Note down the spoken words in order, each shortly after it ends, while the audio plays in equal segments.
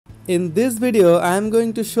In this video, I am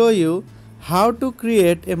going to show you how to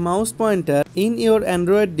create a mouse pointer in your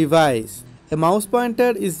Android device. A mouse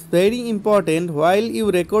pointer is very important while you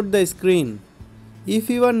record the screen. If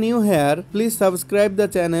you are new here, please subscribe the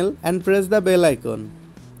channel and press the bell icon.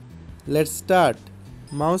 Let's start.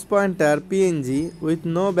 Mouse pointer PNG with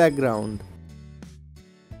no background.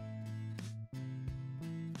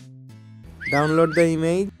 Download the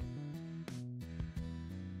image.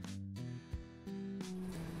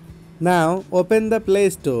 Now open the Play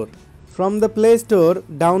Store. From the Play Store,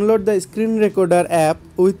 download the screen recorder app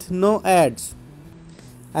with no ads.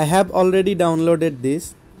 I have already downloaded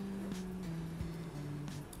this.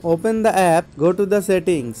 Open the app, go to the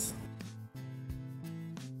settings.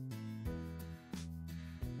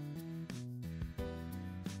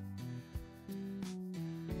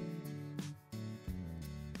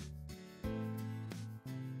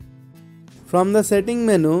 From the setting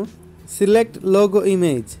menu, select logo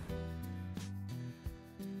image.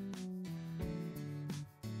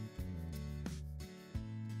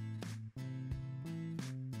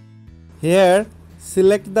 Here,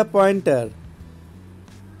 select the pointer.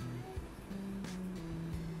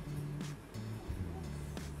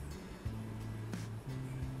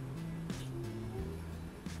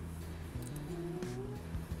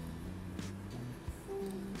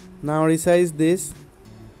 Now resize this.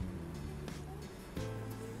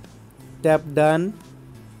 Tap done.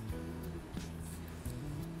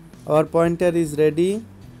 Our pointer is ready.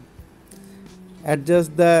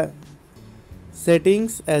 Adjust the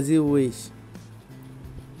settings as you wish.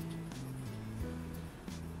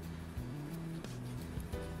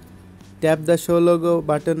 Tap the show logo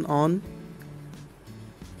button on.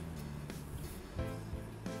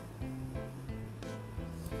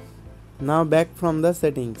 Now back from the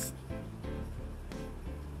settings.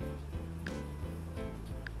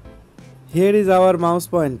 Here is our mouse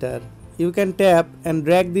pointer. You can tap and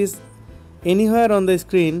drag this anywhere on the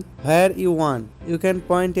screen where you want. You can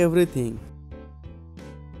point everything.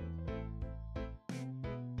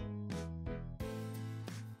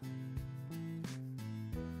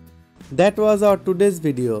 That was our today's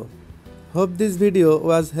video. Hope this video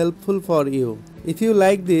was helpful for you. If you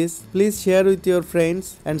like this, please share with your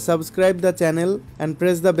friends and subscribe the channel and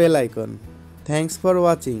press the bell icon. Thanks for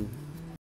watching.